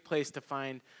is a great place to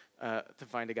find a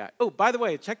guy. Oh, by the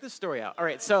way, check this story out. All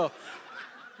right, so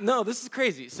no, this is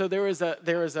crazy. So there was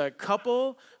a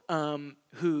couple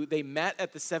who they met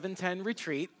at the 710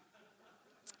 retreat.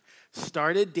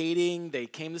 started dating. They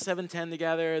came to 710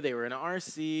 together. They were in an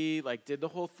RC, like did the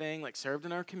whole thing, like served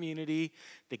in our community.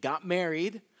 They got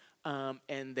married,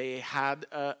 and they had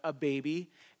a baby.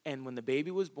 And when the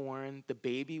baby was born, the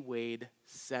baby weighed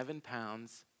 7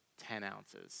 pounds, 10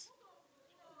 ounces.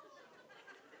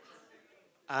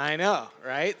 I know,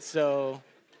 right? So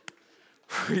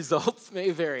results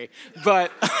may vary.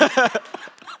 But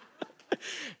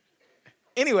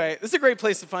anyway, this is a great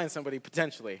place to find somebody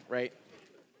potentially, right?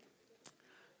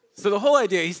 So the whole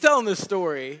idea, he's telling this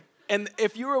story, and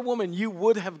if you were a woman, you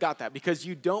would have got that because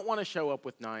you don't want to show up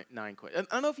with nine quid. I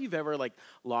don't know if you've ever like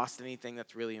lost anything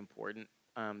that's really important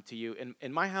to you.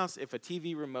 In my house, if a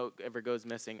TV remote ever goes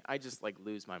missing, I just like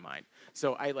lose my mind.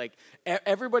 So I like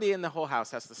everybody in the whole house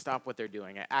has to stop what they're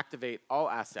doing. I activate all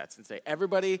assets and say,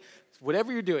 everybody,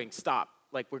 whatever you're doing, stop.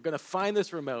 Like we're gonna find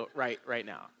this remote right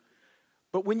now.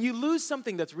 But when you lose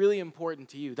something that's really important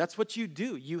to you, that's what you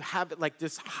do. You have like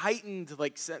this heightened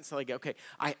like sense, like, okay,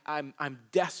 I'm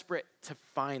desperate to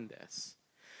find this.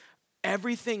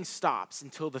 Everything stops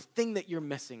until the thing that you're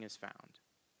missing is found.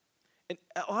 And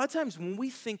a lot of times when we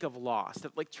think of lost,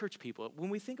 like church people, when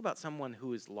we think about someone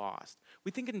who is lost,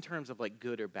 we think in terms of like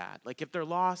good or bad. Like if they're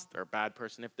lost, they're a bad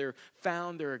person. If they're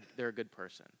found, they're a good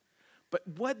person. But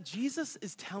what Jesus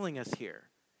is telling us here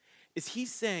is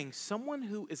he's saying someone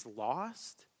who is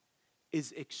lost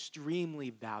is extremely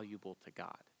valuable to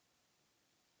God.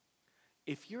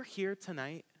 If you're here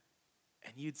tonight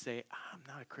and you'd say, I'm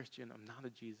not a Christian, I'm not a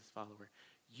Jesus follower,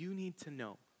 you need to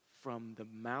know from the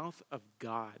mouth of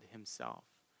God himself,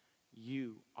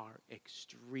 you are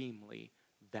extremely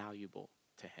valuable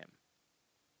to him.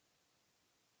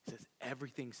 He says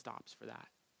everything stops for that.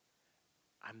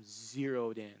 I'm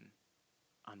zeroed in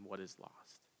on what is lost.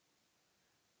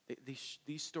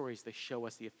 These stories, they show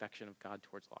us the affection of God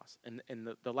towards loss. And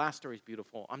the last story is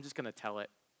beautiful. I'm just going to tell it.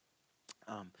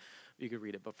 You could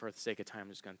read it, but for the sake of time, I'm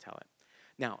just going to tell it.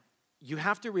 Now, you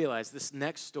have to realize this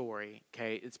next story,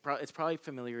 okay, it's probably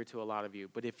familiar to a lot of you,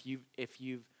 but if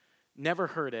you've never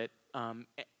heard it, and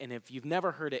if you've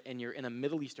never heard it and you're in a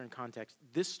Middle Eastern context,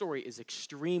 this story is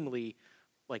extremely,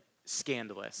 like,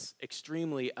 scandalous,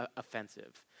 extremely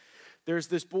offensive. There's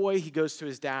this boy, he goes to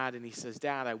his dad, and he says,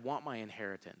 Dad, I want my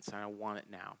inheritance, and I want it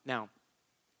now. Now,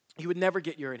 you would never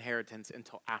get your inheritance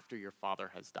until after your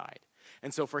father has died.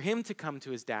 And so for him to come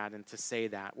to his dad and to say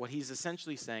that, what he's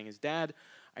essentially saying is, Dad,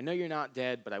 I know you're not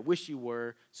dead, but I wish you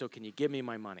were, so can you give me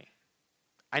my money?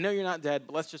 I know you're not dead,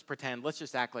 but let's just pretend, let's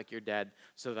just act like you're dead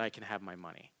so that I can have my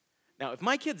money. Now, if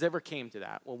my kids ever came to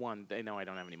that, well, one, they know I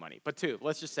don't have any money. But two,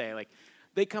 let's just say, like,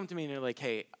 they come to me and they're like,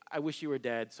 hey, I wish you were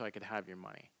dead so I could have your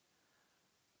money.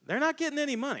 They're not getting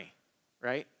any money,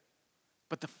 right?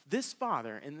 But this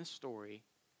father in this story,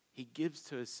 he gives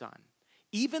to his son,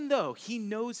 even though he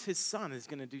knows his son is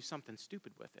going to do something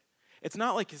stupid with it. It's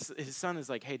not like his son is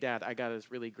like, hey, Dad, I got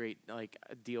this really great like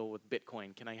deal with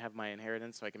Bitcoin. Can I have my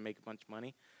inheritance so I can make a bunch of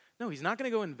money? No, he's not going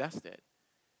to go invest it.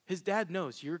 His dad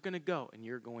knows you're going to go and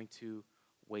you're going to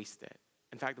waste it.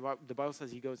 In fact, the Bible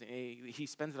says he goes and he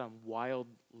spends it on wild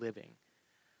living.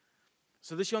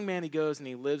 So this young man, he goes and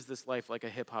he lives this life like a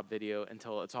hip-hop video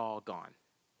until it's all gone.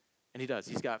 And he does.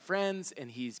 He's got friends, and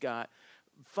he's got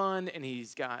fun, and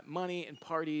he's got money and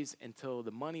parties until the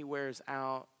money wears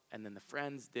out, and then the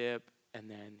friends dip,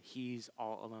 and then he's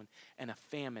all alone. And a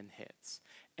famine hits.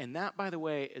 And that, by the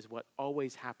way, is what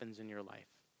always happens in your life.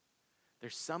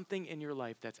 There's something in your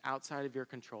life that's outside of your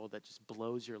control that just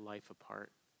blows your life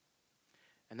apart.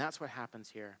 And that's what happens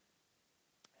here.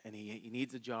 And he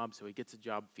needs a job, so he gets a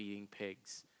job feeding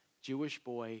pigs. Jewish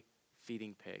boy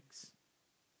feeding pigs.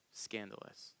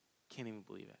 Scandalous. Can't even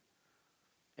believe it.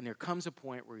 And there comes a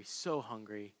point where he's so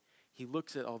hungry, he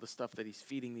looks at all the stuff that he's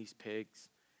feeding these pigs,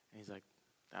 and he's like,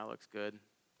 that looks good.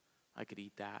 I could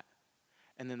eat that.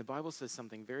 And then the Bible says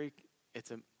something it's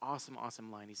an awesome,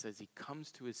 awesome line. He says he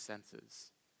comes to his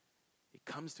senses. He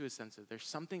comes to his senses. There's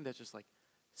something that just like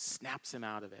snaps him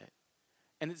out of it.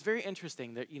 And it's very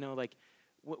interesting that, like,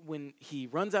 when he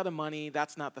runs out of money,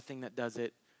 that's not the thing that does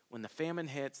it. When the famine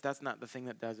hits, that's not the thing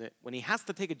that does it. When he has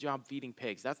to take a job feeding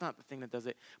pigs, that's not the thing that does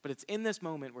it. But it's in this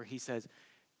moment where he says,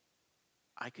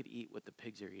 I could eat what the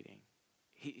pigs are eating.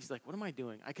 He's like, what am I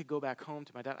doing? I could go back home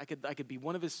to my dad. I could be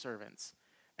one of his servants,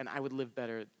 and I would live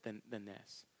better than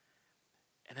this.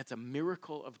 And it's a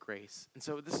miracle of grace. And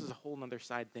so this is a whole nother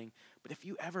side thing. But if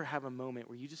you ever have a moment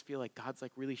where you just feel like God's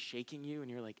like really shaking you, and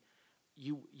you're like,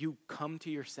 you come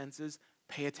to your senses,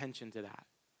 pay attention to that.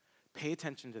 Pay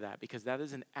attention to that, because that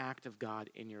is an act of God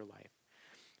in your life.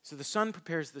 So the son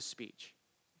prepares the speech.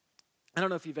 I don't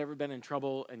know if you've ever been in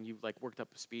trouble and you've like worked up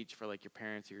a speech for like your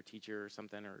parents or your teacher or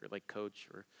something, or like coach,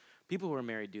 or people who are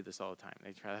married do this all the time.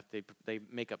 They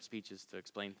make up speeches to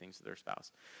explain things to their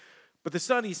spouse. But the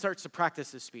son, he starts to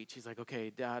practice his speech. He's like,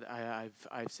 okay, Dad,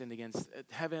 I've sinned against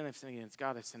heaven, I've sinned against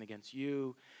God, I've sinned against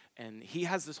you. And he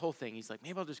has this whole thing. He's like,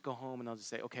 maybe I'll just go home and I'll just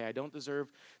say, okay, I don't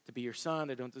deserve to be your son,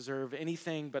 I don't deserve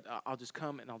anything, but I'll just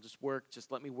come and I'll just work.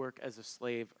 Just let me work as a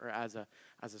slave or as a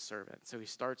servant. So he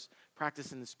starts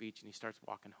practicing the speech and he starts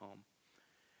walking home.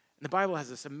 And the Bible has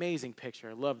this amazing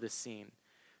picture. I love this scene.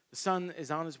 The son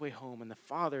is on his way home and the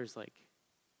father's like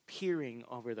peering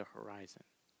over the horizon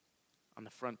on the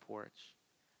front porch,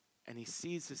 and he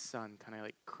sees his son kind of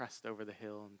like crest over the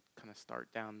hill and kind of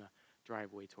start down the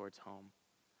driveway towards home.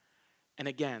 And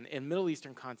again, in Middle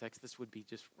Eastern context, this would be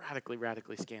just radically,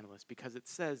 radically scandalous, because it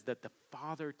says that the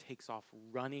father takes off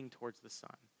running towards the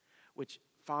son, which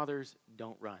fathers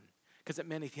don't run, because it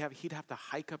meant he'd have to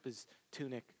hike up his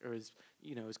tunic or his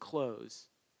clothes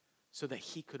so that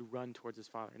he could run towards his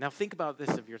father. Now think about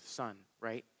this of your son,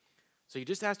 right? So you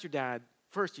just asked your dad.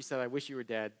 First, you said, I wish you were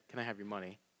dead. Can I have your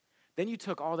money? Then you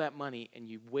took all that money and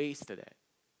you wasted it,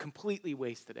 completely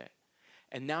wasted it.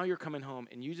 And now you're coming home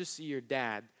and you just see your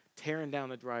dad tearing down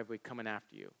the driveway coming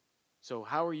after you. So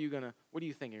what are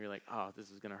you thinking? You're like, oh,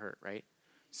 this is going to hurt, right?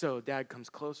 So dad comes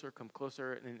closer,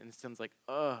 and the son's like,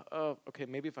 okay,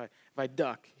 maybe if I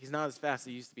duck, he's not as fast as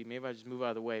he used to be. Maybe I just move out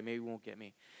of the way. Maybe he won't get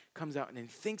me. Comes out and then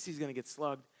thinks he's going to get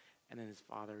slugged. And then his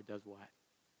father does what?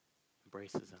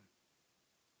 Embraces him.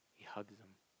 He hugs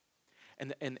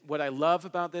him. And what I love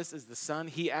about this is the son,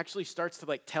 he actually starts to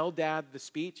like tell dad the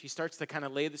speech. He starts to kind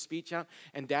of lay the speech out,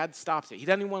 and dad stops it. He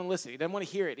doesn't even want to listen. He doesn't want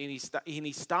to hear it. And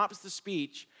he stops the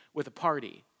speech with a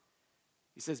party.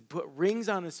 He says, put rings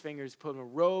on his fingers, put him a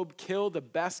robe, kill the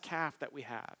best calf that we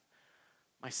have.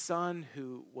 My son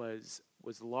who was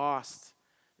lost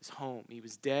is home. He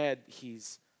was dead.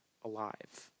 He's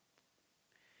alive.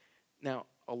 Now,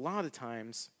 a lot of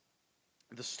times,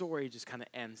 the story just kind of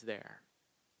ends there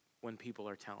when people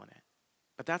are telling it.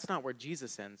 But that's not where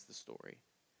Jesus ends the story.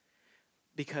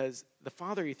 Because the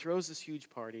father, he throws this huge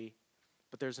party,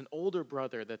 but there's an older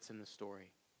brother that's in the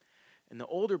story. And the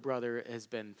older brother has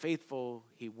been faithful.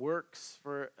 He works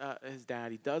for his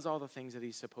dad. He does all the things that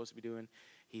he's supposed to be doing.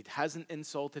 He hasn't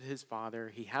insulted his father.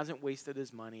 He hasn't wasted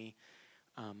his money.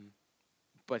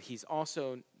 But he's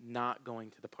also not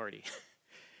going to the party.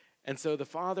 And so the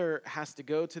father has to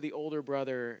go to the older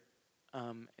brother,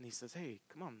 and he says, hey,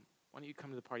 come on, why don't you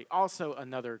come to the party? Also,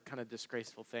 another kind of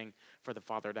disgraceful thing for the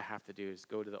father to have to do is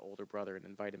go to the older brother and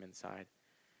invite him inside.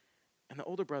 And the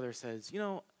older brother says,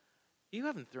 you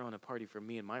haven't thrown a party for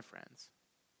me and my friends.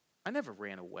 I never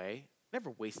ran away, never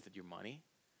wasted your money.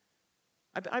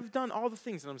 I've done all the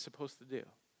things that I'm supposed to do.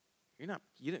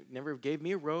 You never gave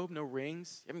me a robe, no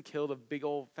rings. You haven't killed a big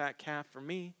old fat calf for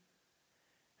me.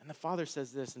 And the father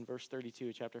says this in verse 32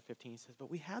 of chapter 15. He says,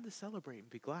 but we had to celebrate and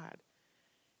be glad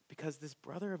because this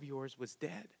brother of yours was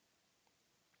dead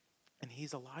and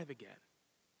he's alive again.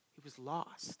 He was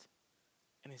lost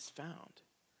and is found.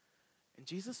 And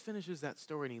Jesus finishes that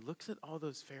story and he looks at all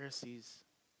those Pharisees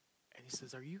and he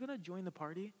says, are you going to join the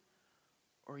party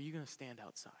or are you going to stand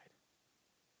outside?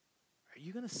 Are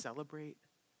you going to celebrate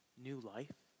new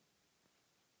life?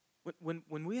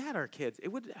 When we had our kids, it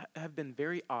would have been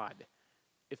very odd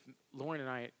if Lauren and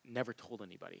I never told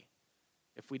anybody,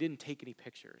 if we didn't take any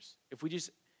pictures, if we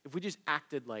just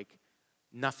acted like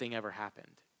nothing ever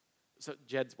happened. So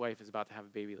Jed's wife is about to have a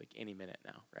baby like any minute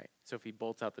now, right? So if he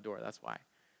bolts out the door, that's why.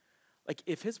 Like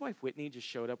if his wife Whitney just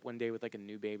showed up one day with like a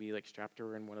new baby, like strapped to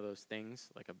her in one of those things,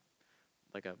 like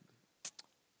a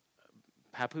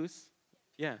papoose.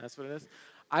 Yeah, that's what it is.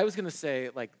 I was gonna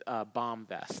say like a bomb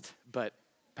vest, but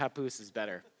papoose is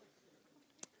better.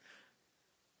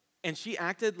 And she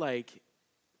acted like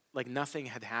nothing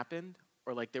had happened,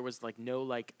 or like there was like no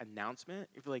like announcement.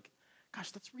 You're like, gosh,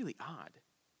 that's really odd.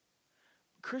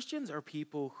 Christians are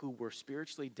people who were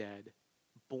spiritually dead,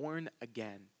 born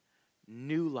again,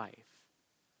 new life.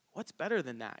 What's better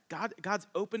than that? God's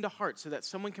opened a heart so that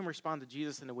someone can respond to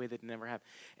Jesus in a way they never have.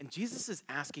 And Jesus is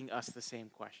asking us the same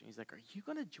question. He's like, are you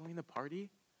going to join the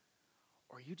party,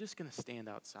 or are you just going to stand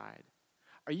outside?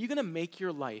 Are you going to make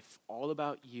your life all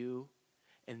about you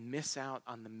and miss out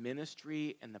on the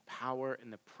ministry and the power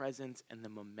and the presence and the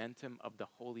momentum of the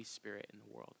Holy Spirit in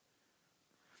the world?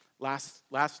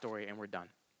 Last story, and we're done.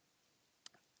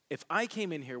 If I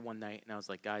came in here one night and I was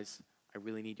like, guys, I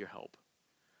really need your help.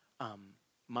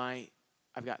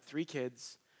 I've got 3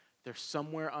 kids. They're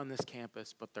somewhere on this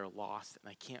campus, but they're lost, and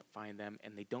I can't find them,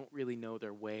 and they don't really know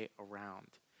their way around.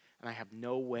 And I have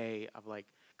no way of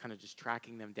kind of just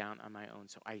tracking them down on my own.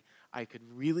 So I could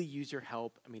really use your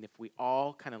help. I mean, if we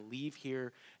all kind of leave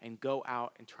here and go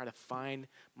out and try to find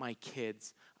my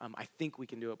kids, I think we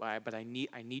can do it, but I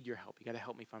need your help. You got to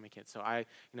help me find my kids. So I,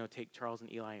 take Charles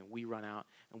and Eli, and we run out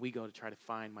and we go to try to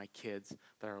find my kids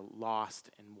that are lost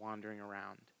and wandering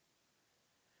around.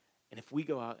 And if we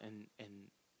go out and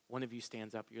one of you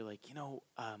stands up, you're like,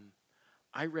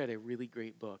 I read a really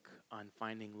great book on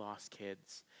finding lost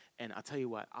kids. And I'll tell you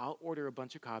what, I'll order a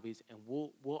bunch of copies and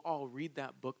we'll all read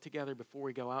that book together before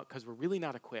we go out, because we're really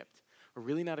not equipped. We're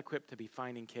really not equipped to be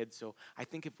finding kids. So I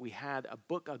think if we had a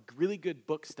really good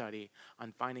book study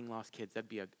on finding lost kids, that'd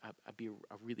be a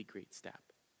really great step.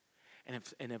 And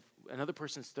if another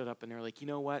person stood up and they're like,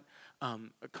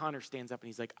 Connor stands up and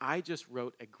he's like, I just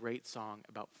wrote a great song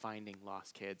about finding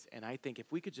lost kids. And I think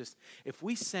if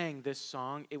we sang this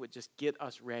song, it would just get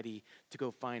us ready to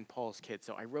go find Paul's kids.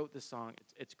 So I wrote this song.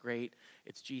 It's great.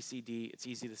 It's GCD. It's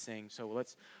easy to sing. So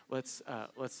let's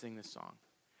sing this song.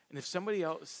 And if somebody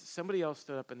else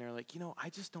stood up and they're like, I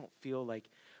just don't feel like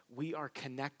we are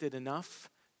connected enough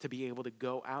to be able to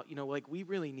go out, we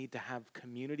really need to have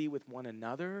community with one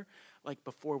another,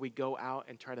 before we go out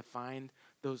and try to find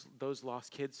those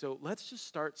lost kids. So let's just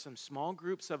start some small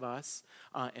groups of us,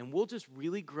 and we'll just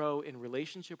really grow in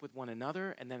relationship with one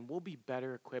another, and then we'll be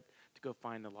better equipped to go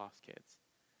find the lost kids.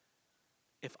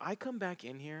 If I come back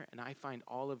in here and I find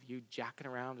all of you jacking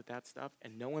around with that stuff,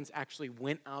 and no one's actually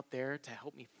went out there to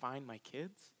help me find my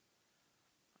kids,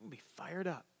 I'm going to be fired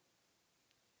up.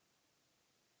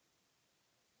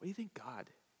 What do you think God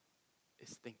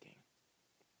is thinking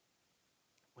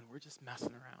when we're just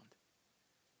messing around?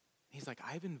 He's like,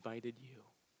 I've invited you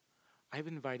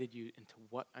into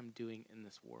what I'm doing in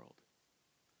this world,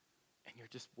 and you're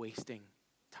just wasting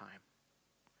time.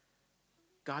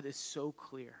 God is so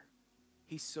clear.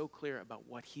 He's so clear about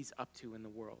what he's up to in the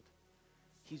world.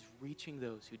 He's reaching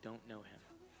those who don't know him.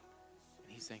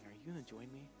 And he's saying, are you going to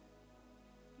join me?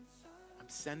 I'm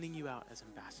sending you out as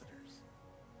ambassadors.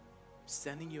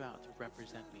 Sending you out to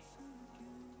represent me.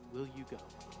 Will you go?